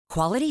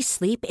Quality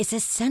sleep is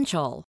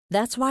essential.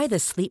 That's why the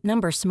Sleep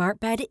Number Smart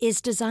Bed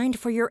is designed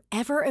for your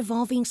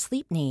ever-evolving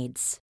sleep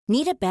needs.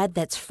 Need a bed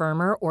that's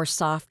firmer or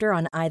softer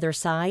on either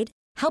side?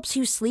 Helps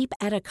you sleep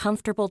at a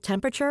comfortable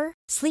temperature?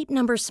 Sleep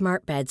Number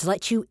Smart Beds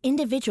let you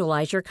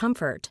individualize your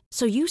comfort,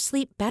 so you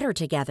sleep better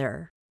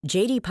together.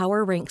 J.D.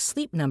 Power ranks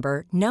Sleep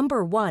Number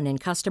number 1 in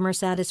customer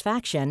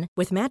satisfaction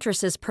with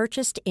mattresses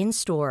purchased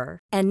in-store.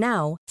 And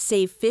now,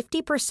 save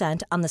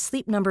 50% on the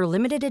Sleep Number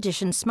Limited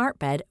Edition Smart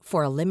Bed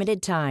for a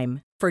limited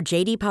time. For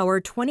J.D. Power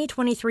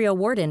 2023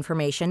 award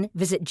information,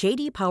 visit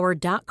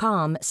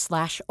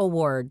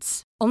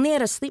jdpower.com/awards. Only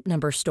at a Sleep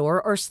Number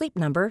store or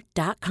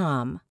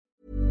sleepnumber.com.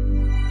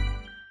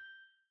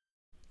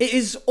 It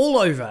is all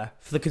over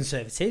for the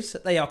Conservatives.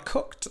 They are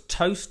cooked,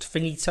 toast,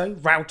 finito,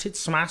 routed,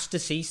 smashed,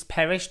 deceased,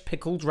 perished,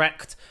 pickled,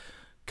 wrecked,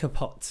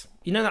 kaput.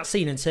 You know that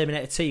scene in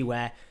Terminator 2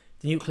 where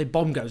the nuclear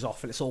bomb goes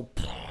off and it's all...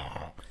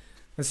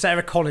 and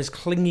Sarah Connor's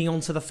clinging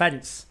onto the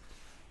fence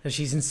as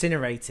she's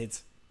incinerated.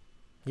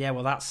 Yeah,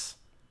 well, that's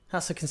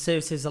the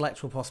Conservatives'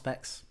 electoral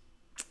prospects.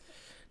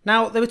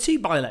 Now, there were 2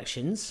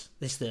 by-elections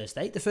this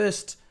Thursday. The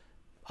first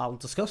I'll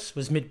discuss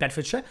was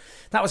Mid-Bedfordshire.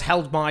 That was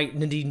held by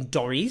Nadine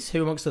Dorries,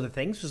 who, amongst other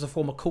things, was a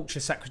former culture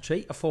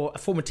secretary, a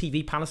former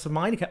TV panellist of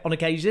mine on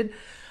occasion,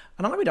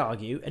 and I would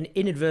argue an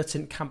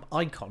inadvertent camp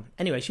icon.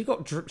 Anyway,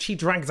 she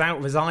dragged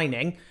out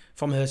resigning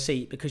from her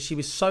seat because she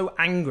was so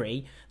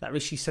angry that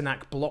Rishi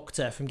Sunak blocked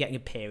her from getting a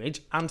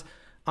peerage, and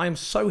I am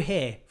so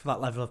here for that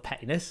level of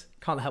pettiness.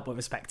 Can't help but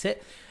respect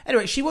it.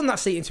 Anyway, she won that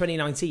seat in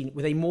 2019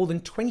 with a more than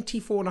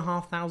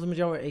 24,500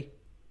 majority.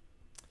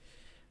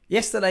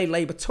 Yesterday,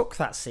 Labour took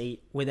that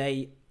seat with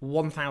a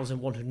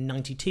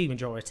 1,192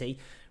 majority,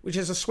 which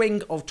is a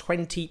swing of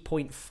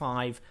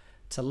 20.5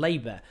 to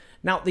Labour.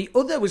 Now, the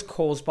other was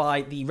caused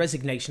by the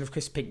resignation of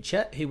Chris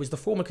Pincher, who was the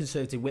former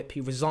Conservative whip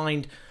who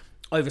resigned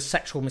over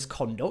sexual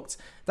misconduct.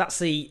 That's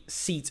the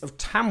seat of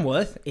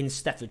Tamworth in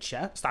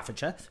Staffordshire.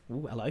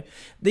 Ooh, hello.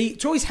 The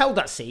Tories held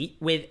that seat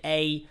with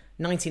a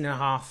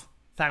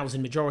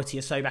 19,500 majority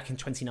or so back in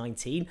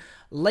 2019.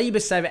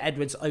 Labour's Sarah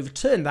Edwards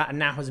overturned that and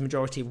now has a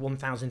majority of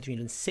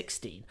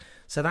 1,316.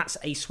 So that's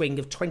a swing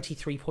of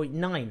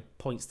 23.9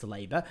 points to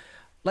Labour.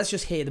 Let's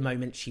just hear the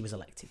moment she was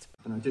elected.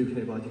 And I do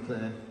hereby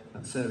declare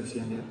that Sarah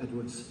Sienna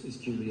Edwards is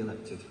duly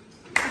elected.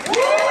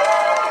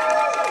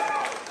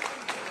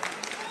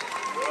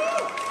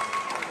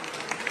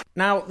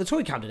 Now, the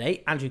Tory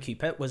candidate, Andrew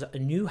Cooper, was a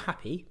new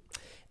happy.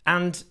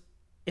 And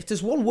if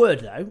there's one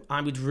word, though,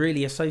 I would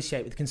really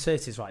associate with the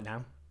Conservatives right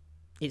now,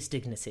 it's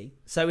dignity.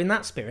 So in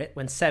that spirit,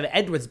 when Sarah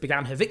Edwards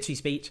began her victory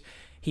speech,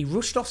 he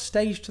rushed off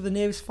stage to the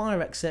nearest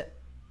fire exit.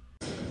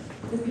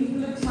 The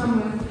people of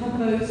Tamworth have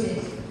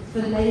voted for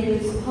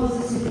Labour's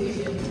positive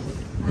vision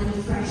and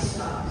a fresh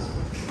start.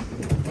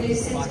 They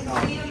sent a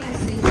clear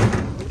message to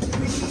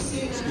Rishi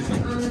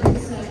Sunak and the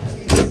Conservatives.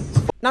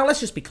 Now,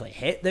 let's just be clear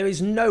here. There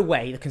is no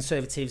way the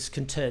Conservatives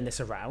can turn this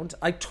around.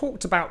 I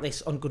talked about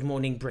this on Good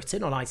Morning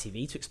Britain on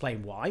ITV to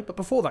explain why. But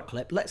before that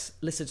clip, let's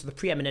listen to the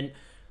preeminent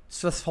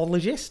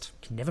sociologist,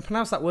 can never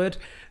pronounce that word,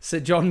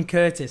 Sir John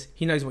Curtis.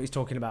 He knows what he's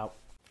talking about.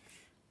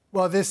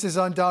 Well, this is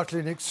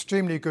undoubtedly an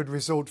extremely good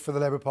result for the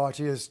Labour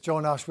Party. As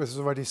John Ashworth has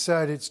already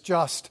said, it's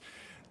just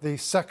the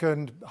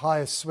second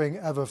highest swing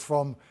ever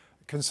from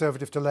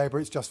Conservative to Labour.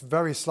 It's just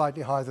very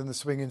slightly higher than the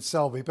swing in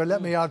Selby. But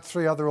let me add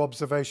 3 other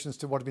observations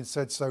to what has been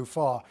said so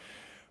far.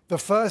 The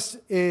first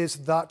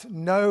is that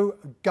no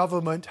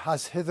government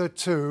has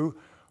hitherto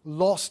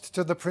lost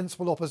to the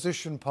principal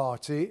opposition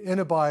party in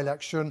a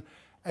by-election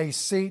a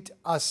seat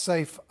as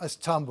safe as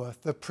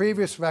Tamworth. The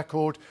previous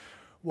record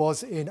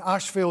was in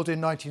Ashfield in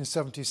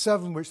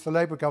 1977, which the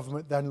Labour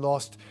government then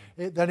lost.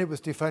 Then it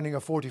was defending a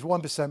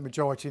 41%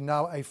 majority.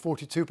 Now a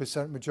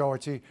 42%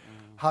 majority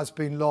has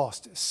been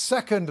lost.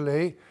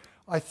 Secondly,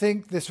 I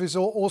think this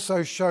result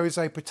also shows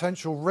a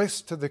potential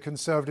risk to the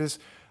Conservatives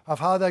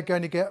of how they're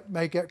going to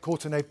may get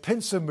caught in a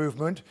pincer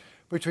movement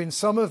between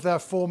some of their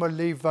former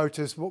Leave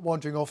voters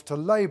wandering off to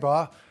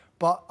Labour,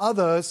 but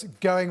others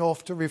going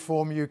off to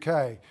Reform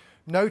UK.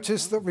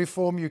 Notice that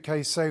Reform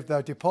UK saved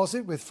their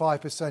deposit with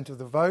 5% of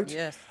the vote,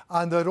 yes,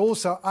 and that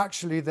also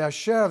actually their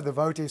share of the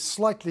vote is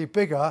slightly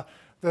bigger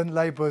than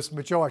Labour's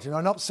majority. And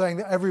I'm not saying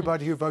that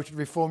everybody who voted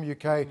Reform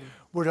UK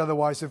would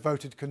otherwise have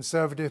voted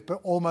Conservative, but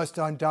almost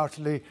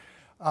undoubtedly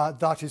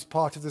that is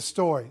part of the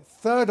story.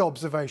 Third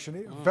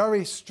observation,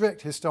 very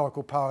strict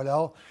historical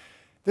parallel.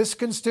 This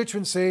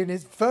constituency, in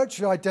its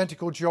virtually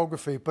identical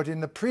geography, but in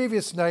the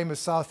previous name of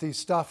South East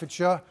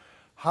Staffordshire,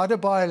 had a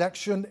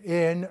by-election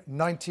in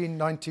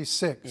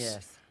 1996.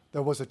 Yes.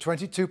 There was a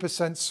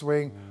 22%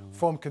 swing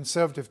from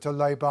Conservative to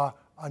Labour,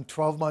 and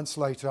 12 months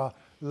later,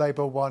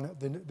 Labour won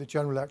the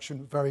general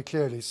election very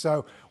clearly.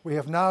 So we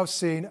have now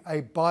seen a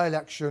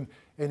by-election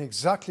in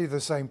exactly the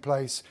same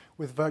place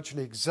with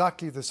virtually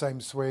exactly the same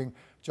swing,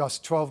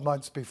 just 12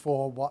 months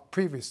before what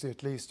previously,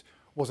 at least,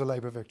 was a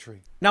Labour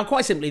victory. Now,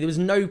 quite simply, there was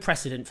no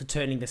precedent for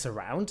turning this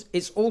around.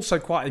 It's also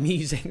quite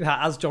amusing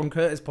that, as John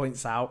Curtis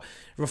points out,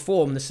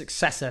 Reform, the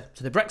successor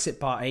to the Brexit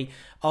Party,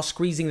 are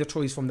squeezing the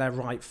Tories from their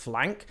right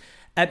flank.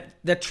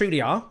 There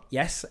truly are,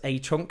 yes, a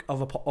chunk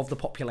of the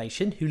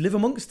population who live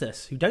amongst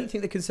us, who don't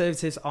think the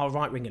Conservatives are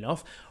right-wing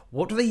enough.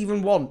 What do they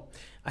even want?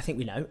 I think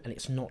we know, and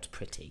it's not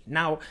pretty.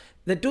 Now,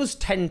 there does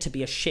tend to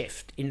be a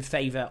shift in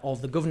favour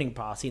of the governing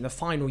party in the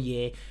final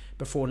year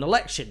before an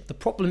election. The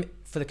problem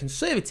for the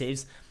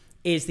Conservatives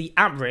is the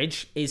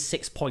average is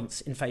 6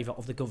 points in favour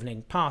of the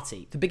governing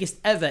party. The biggest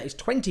ever is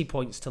 20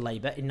 points to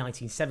Labour in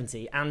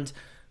 1970, and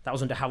that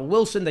was under Harold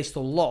Wilson. They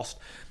still lost.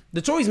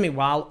 The Tories,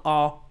 meanwhile,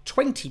 are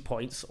 20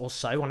 points or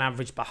so on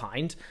average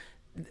behind.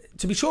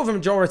 To be sure of a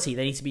majority,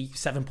 they need to be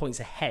 7 points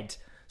ahead.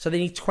 So they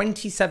need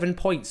 27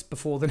 points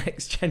before the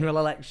next general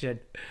election.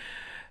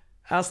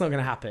 That's not going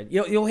to happen.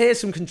 You'll hear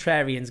some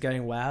contrarians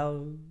going,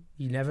 well,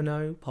 you never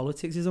know.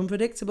 Politics is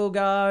unpredictable,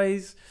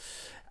 guys.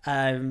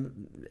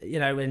 And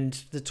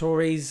the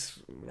Tories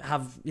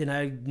have,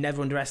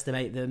 never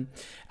underestimate them.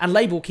 And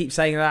Labour will keep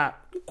saying that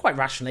quite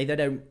rationally. They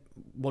don't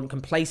want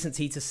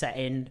complacency to set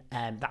in.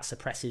 That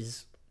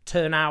suppresses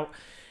turnout.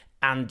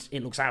 And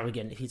it looks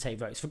arrogant if you take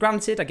votes for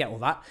granted. I get all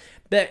that.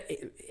 But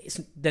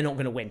they're not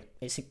going to win.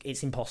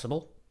 It's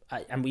impossible.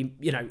 And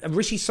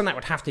Rishi Sunak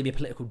would have to be a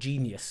political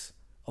genius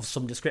of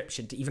some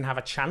description to even have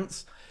a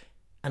chance.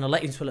 And I'll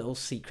let you into a little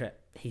secret.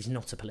 He's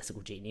not a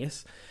political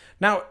genius.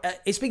 Now,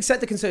 it's being said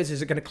the Conservatives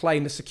are going to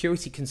claim the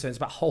security concerns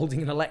about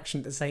holding an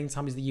election at the same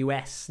time as the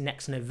US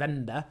next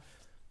November.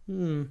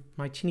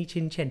 My chinny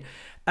chin chin.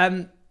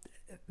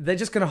 They're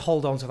just going to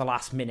hold on to the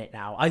last minute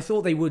now. I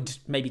thought they would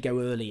maybe go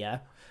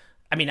earlier.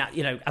 I mean,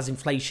 as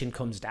inflation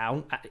comes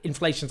down,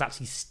 inflation's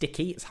actually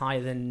sticky. It's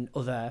higher than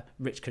other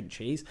rich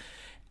countries.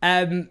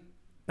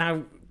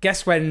 Now,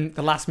 guess when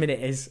the last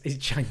minute is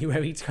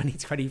January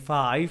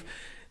 2025,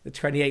 the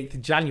 28th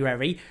of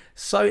January.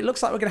 So it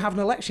looks like we're going to have an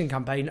election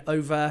campaign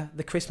over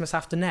the Christmas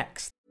after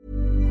next.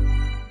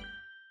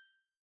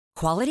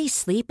 Quality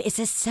sleep is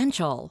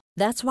essential.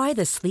 That's why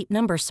the Sleep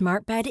Number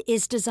Smart Bed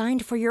is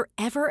designed for your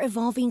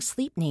ever-evolving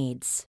sleep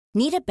needs.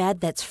 Need a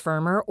bed that's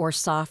firmer or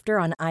softer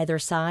on either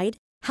side?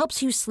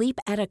 Helps you sleep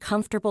at a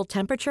comfortable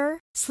temperature?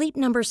 Sleep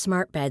Number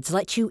Smart Beds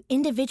let you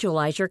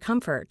individualize your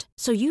comfort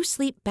so you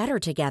sleep better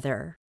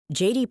together.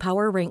 J.D.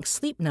 Power ranks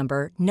Sleep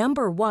Number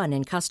number 1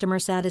 in customer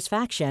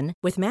satisfaction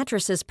with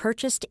mattresses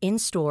purchased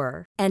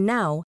in-store. And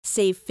now,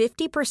 save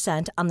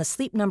 50% on the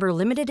Sleep Number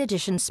Limited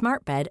Edition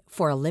Smart Bed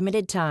for a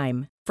limited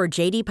time. For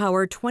J.D.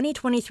 Power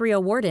 2023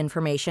 award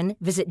information,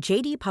 visit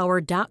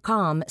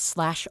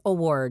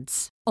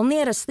jdpower.com/awards.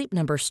 Only at a Sleep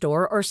Number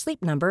store or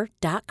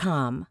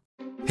sleepnumber.com.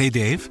 Hey,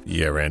 Dave.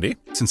 Yeah, Randy.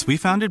 Since we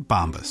founded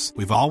Bombas,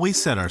 we've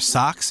always said our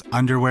socks,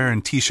 underwear,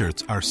 and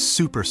T-shirts are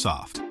super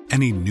soft.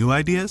 Any new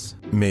ideas?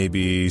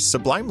 Maybe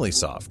sublimely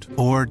soft.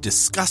 Or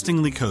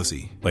disgustingly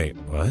cozy. Wait,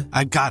 what?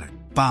 I got it.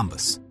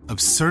 Bombas.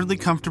 Absurdly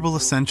comfortable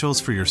essentials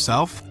for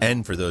yourself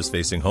and for those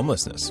facing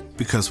homelessness.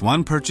 Because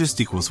one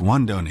purchased equals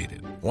one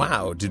donated.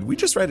 Wow, did we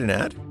just write an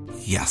ad?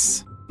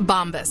 Yes.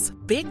 Bombas.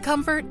 Big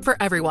comfort for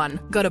everyone.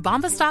 Go to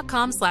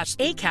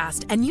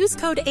bombas.com/ACAST and use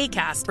code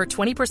ACAST for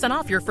 20%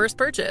 off your first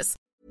purchase.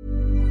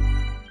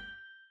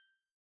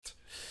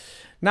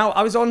 Now,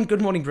 I was on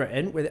Good Morning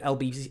Britain with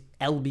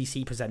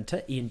LBC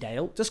presenter Ian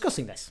Dale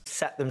discussing this.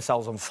 Set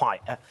themselves on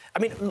fire. I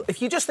mean,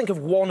 if you just think of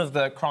one of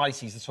the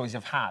crises the Tories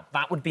have had,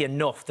 that would be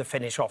enough to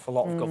finish off a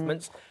lot of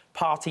governments.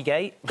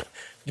 Partygate,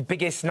 the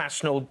biggest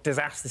national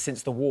disaster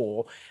since the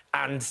war,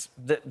 and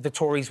the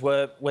Tories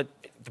were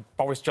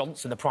Boris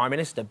Johnson, the Prime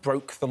Minister,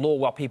 broke the law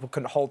while people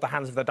couldn't hold the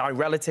hands of their dying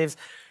relatives.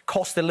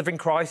 Cost of living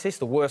crisis,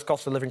 the worst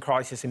cost of living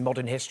crisis in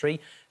modern history.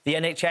 The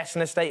NHS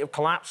in a state of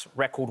collapse,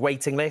 record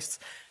waiting lists.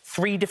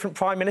 3 different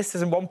prime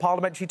ministers in one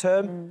parliamentary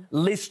term.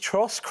 Liz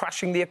Truss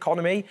crashing the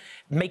economy,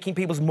 making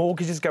people's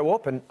mortgages go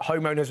up, and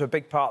homeowners were a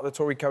big part of the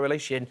Tory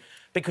coalition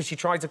because she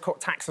tried to cut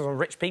taxes on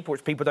rich people,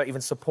 which people don't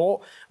even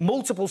support.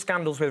 Multiple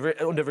scandals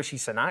under Rishi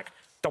Sunak.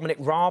 Dominic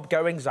Raab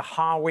going,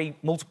 Zahawi,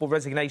 multiple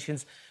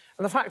resignations.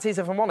 And the fact is,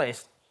 if I'm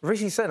honest,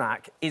 Rishi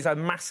Sunak is a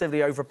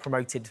massively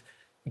over-promoted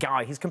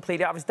guy. He's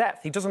completely out of his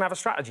depth. He doesn't have a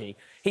strategy.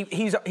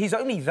 He's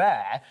only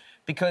there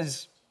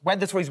because when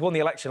the Tories won the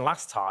election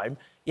last time,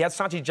 he had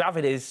Sajid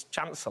Javid as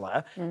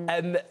Chancellor.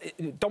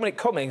 Dominic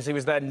Cummings, who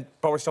was then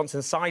Boris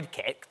Johnson's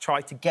sidekick,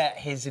 tried to get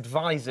his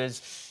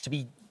advisors to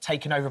be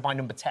taken over by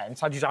number 10.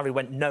 Sajid Javid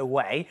went, no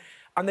way.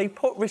 And they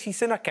put Rishi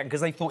Sunak in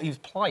because they thought he was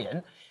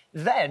pliant.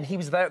 Then he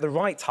was there at the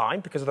right time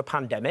because of the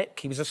pandemic.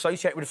 He was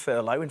associated with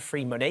furlough and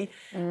free money.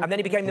 And then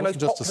he became the most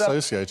popular... Just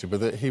associated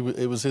with it.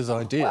 It was his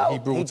idea. Well, he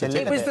brought it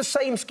in. It was the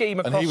same scheme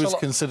across... And he was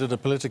considered a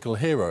political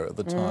hero at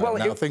the time. Well,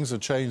 now, things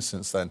have changed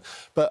since then.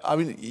 But, I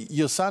mean,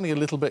 you're sounding a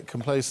little bit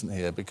complacent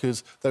here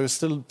because there is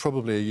still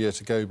probably a year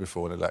to go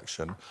before an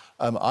election.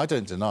 I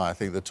don't deny, I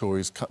think the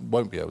Tories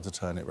won't be able to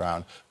turn it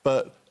round.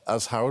 But...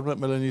 as Harold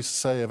Macmillan used to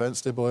say,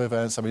 events de boy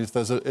events. I mean, if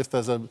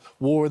there's a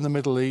war in the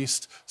Middle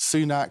East,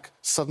 Sunak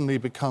suddenly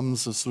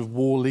becomes a sort of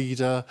war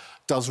leader,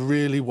 does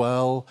really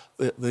well.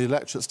 The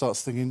electorate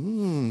starts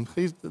thinking,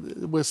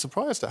 we're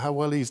surprised at how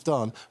well he's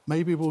done.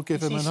 Maybe we'll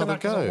give him another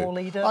Sunak as a war go.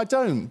 leader? I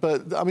don't,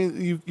 but I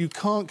mean, you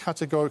can't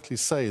categorically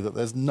say that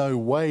there's no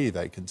way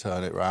they can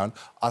turn it round.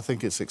 I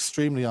think it's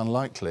extremely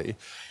unlikely.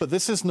 But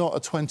this is not a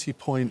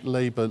 20-point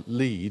Labour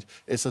lead.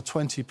 It's a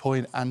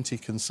 20-point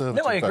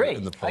anti-Conservative vote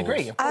in the polls. I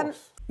agree, of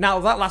course. Now,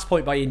 that last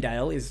point by Ian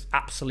Dale is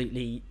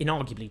absolutely,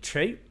 inarguably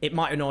true. It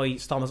might annoy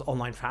Starmer's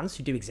online fans,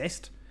 who do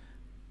exist,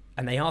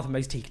 and they are the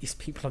most tedious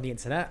people on the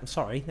internet. I'm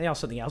sorry, they are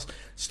something else.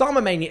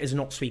 Starmer mania is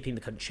not sweeping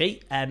the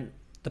country.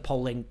 The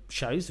polling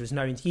shows there's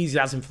no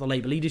enthusiasm for the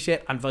Labour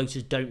leadership, and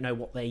voters don't know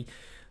what they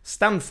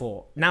stand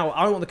for. Now,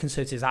 I want the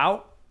Conservatives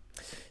out.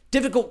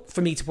 Difficult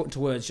for me to put into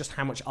words just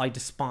how much I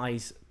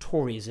despise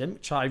Toryism,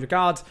 which I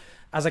regard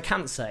as a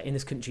cancer in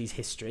this country's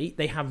history.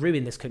 They have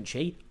ruined this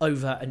country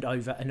over and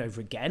over and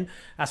over again.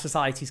 Our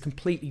society is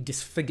completely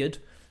disfigured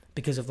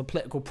because of the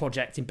political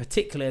project in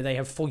particular they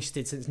have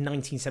foisted since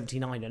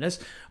 1979 on us.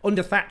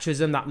 Under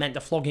Thatcherism, that meant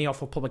the flogging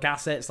off of public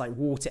assets like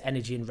water,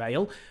 energy and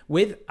rail,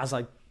 with, as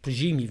I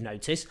presume you've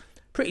noticed,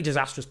 pretty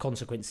disastrous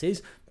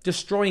consequences,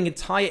 destroying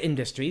entire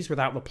industries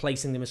without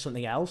replacing them with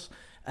something else,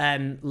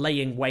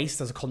 laying waste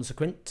as a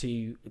consequence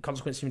to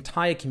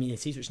entire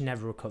communities which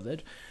never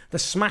recovered, the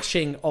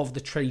smashing of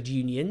the trade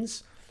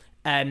unions,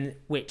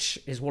 which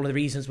is one of the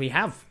reasons we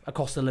have a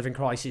cost of living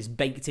crisis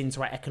baked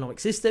into our economic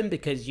system,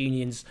 because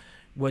unions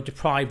were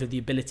deprived of the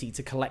ability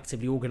to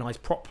collectively organise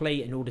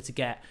properly in order to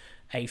get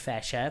a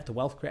fair share of the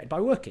wealth created by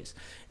workers.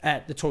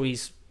 The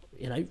Tories,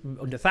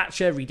 under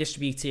Thatcher,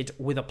 redistributed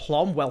with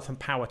aplomb wealth and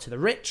power to the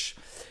rich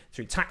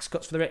through tax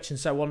cuts for the rich and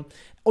so on.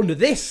 Under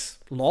this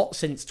lot,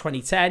 since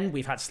 2010,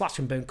 we've had slash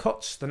and burn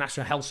cuts, the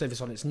National Health Service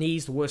on its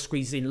knees, the worst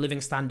squeeze in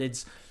living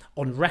standards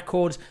on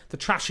record, the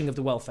trashing of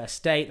the welfare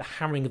state, the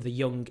hammering of the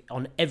young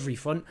on every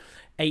front,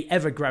 a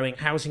ever-growing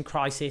housing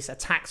crisis,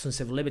 attacks on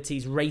civil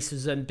liberties,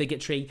 racism,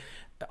 bigotry.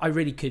 I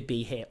really could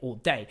be here all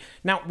day.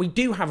 Now, we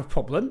do have a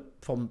problem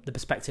from the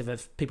perspective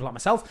of people like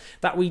myself,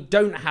 that we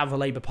don't have a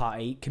Labour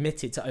Party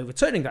committed to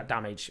overturning that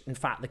damage. In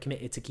fact, they're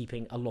committed to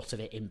keeping a lot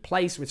of it in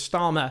place, with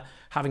Starmer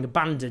having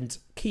abandoned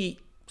key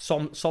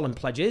solemn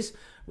pledges,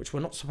 which we're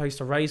not supposed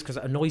to raise because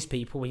it annoys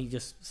people when you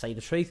just say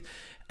the truth,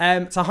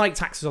 to hike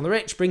taxes on the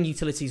rich, bring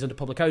utilities under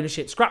public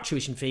ownership, scrap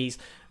tuition fees.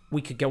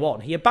 We could go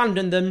on. He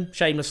abandoned them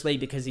shamelessly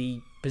because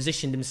he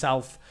positioned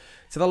himself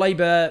to the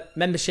Labour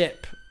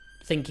membership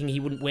thinking he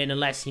wouldn't win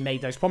unless he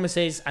made those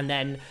promises, and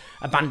then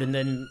abandoned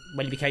them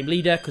when he became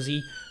leader because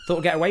he thought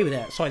he'd get away with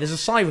it. Sorry, there's a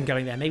siren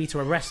going there, maybe to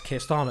arrest Keir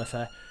Starmer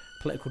for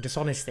political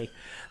dishonesty.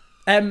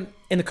 In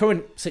the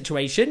current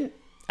situation,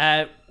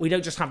 we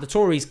don't just have the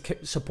Tories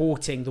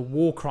supporting the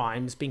war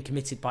crimes being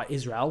committed by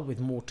Israel, with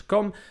more to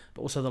come,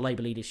 but also the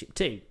Labour leadership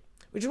too.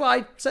 Which is why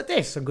I said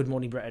this on Good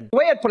Morning Britain. The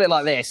way I'd put it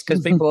like this,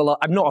 because people are like,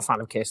 I'm not a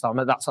fan of Keir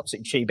Starmer, that's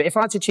absolutely true. But if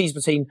I had to choose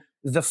between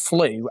the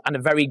flu and a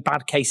very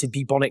bad case of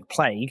bubonic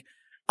plague,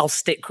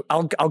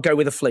 I'll go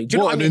with the flu. Do you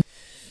know what I mean?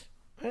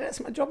 It's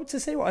my job to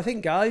say what I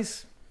think,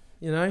 guys.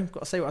 Got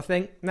to say what I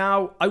think.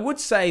 Now, I would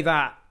say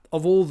that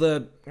of all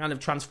the kind of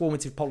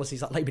transformative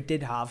policies that Labour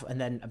did have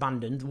and then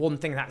abandoned, one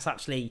thing that's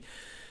actually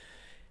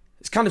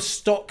it's kind of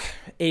stuck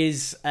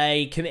is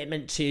a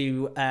commitment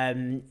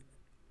to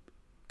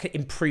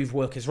improve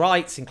workers'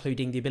 rights,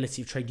 including the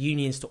ability of trade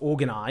unions to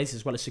organise,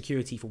 as well as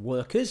security for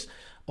workers.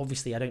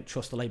 Obviously, I don't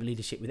trust the Labour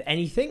leadership with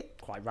anything,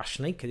 quite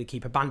rationally, because they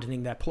keep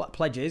abandoning their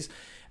pledges.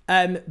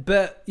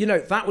 But,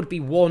 that would be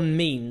one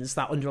means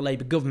that under a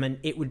Labour government,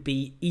 it would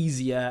be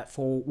easier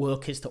for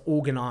workers to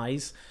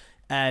organise.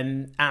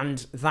 And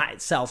that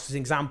itself is an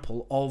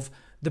example of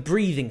the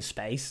breathing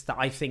space that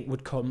I think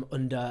would come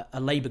under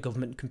a Labour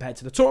government compared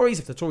to the Tories.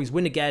 If the Tories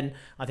win again,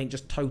 I think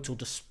just total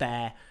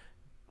despair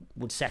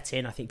would set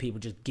in. I think people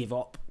just give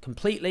up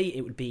completely.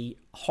 It would be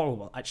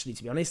horrible, actually,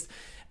 to be honest.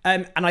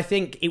 And I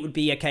think it would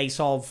be a case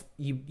of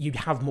you'd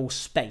have more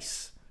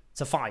space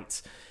to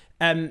fight.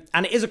 And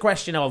it is a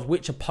question of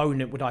which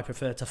opponent would I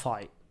prefer to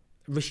fight.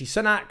 Rishi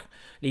Sunak,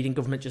 leading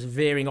government just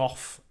veering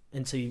off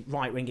into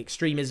right-wing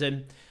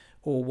extremism,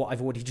 or what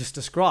I've already just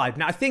described.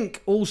 Now, I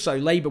think also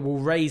Labour will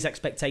raise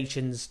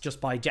expectations just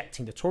by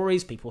ejecting the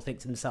Tories. People think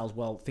to themselves,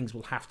 well, things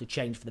will have to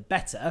change for the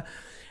better.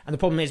 And the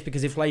problem is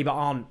because if Labour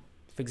aren't,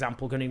 for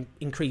example, going to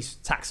increase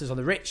taxes on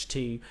the rich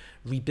to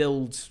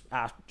rebuild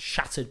our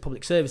shattered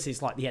public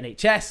services like the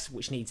NHS,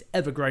 which needs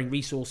ever-growing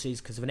resources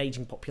because of an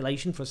ageing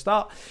population for a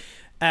start,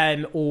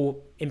 or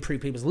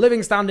improve people's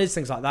living standards,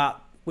 things like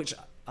that, which,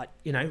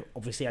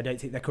 obviously I don't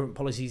think their current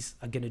policies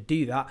are going to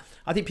do that.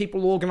 I think people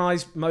will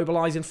organise,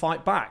 mobilise and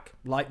fight back,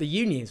 like the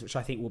unions, which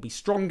I think will be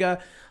stronger,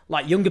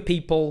 like younger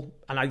people,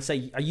 and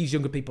I use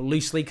younger people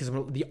loosely because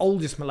the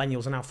oldest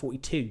millennials are now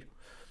 42,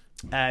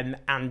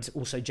 and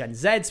also Gen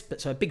Zs, but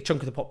so a big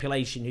chunk of the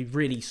population who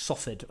really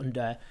suffered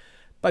under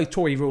both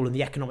Tory rule and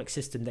the economic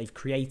system they've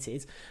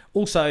created.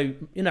 Also,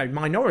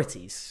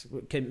 minority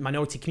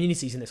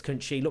communities in this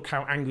country. Look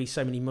how angry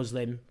so many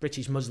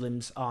British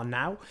Muslims are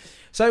now.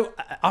 So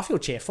I feel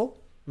cheerful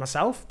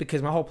myself,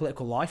 because my whole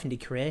political life and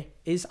career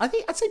is,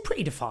 I'd say,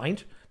 pretty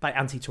defined by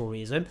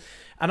anti-Toryism.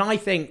 And I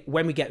think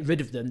when we get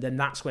rid of them, then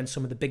that's when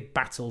some of the big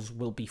battles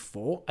will be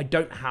fought. I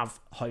don't have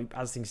hope,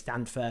 as things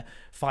stand, for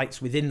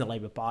fights within the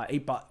Labour Party,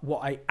 but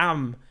what I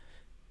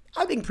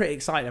think pretty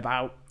excited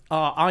about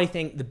are, I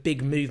think, the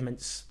big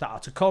movements that are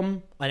to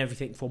come, and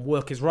everything from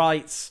workers'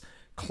 rights,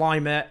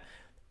 climate,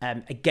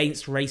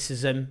 against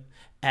racism,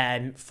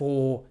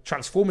 for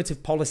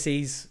transformative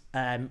policies,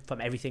 from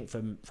everything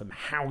from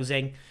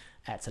housing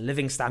to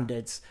living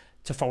standards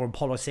to foreign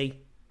policy.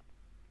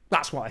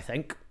 That's what I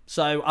think.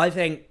 So I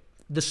think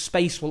the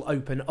space will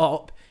open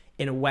up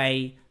in a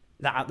way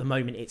that at the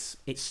moment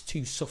it's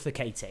too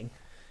suffocating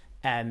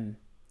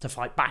to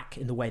fight back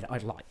in the way that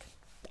I'd like.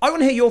 I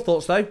want to hear your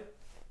thoughts, though.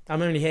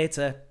 I'm only here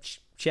to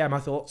share my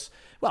thoughts.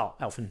 Well,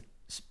 Elfin,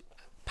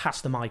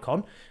 pass the mic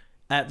on.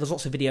 There's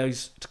lots of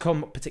videos to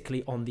come,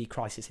 particularly on the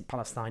crisis in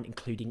Palestine,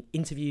 including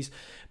interviews.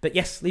 But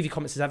yes, leave your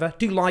comments as ever.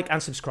 Do like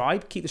and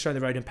subscribe. Keep the show on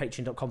the road on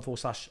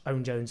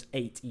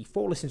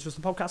patreon.com/OwenJones84. Listen to us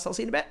on the podcast. I'll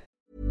see you in a bit.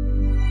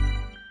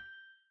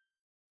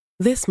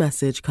 This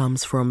message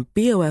comes from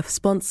BOF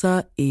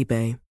sponsor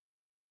eBay.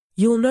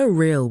 You'll know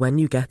real when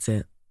you get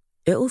it.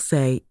 It'll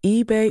say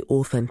eBay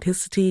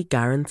Authenticity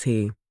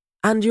Guarantee.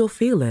 And you'll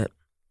feel it.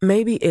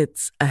 Maybe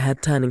it's a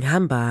head-turning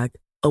handbag,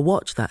 a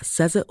watch that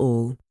says it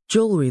all,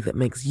 jewelry that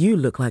makes you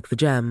look like the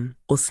gem,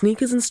 or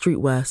sneakers and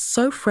streetwear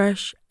so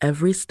fresh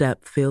every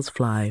step feels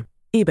fly.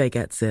 eBay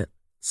gets it.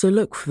 So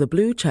look for the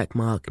blue check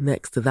mark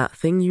next to that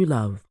thing you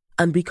love,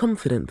 and be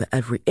confident that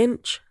every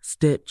inch,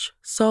 stitch,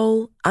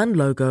 sole, and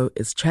logo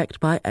is checked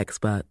by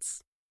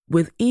experts.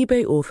 With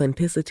eBay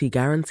Authenticity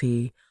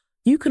Guarantee,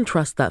 you can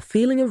trust that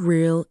feeling of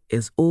real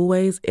is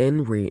always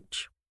in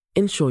reach.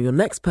 Ensure your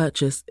next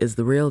purchase is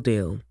the real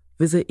deal.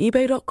 Visit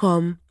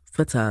ebay.com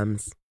for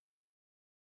terms.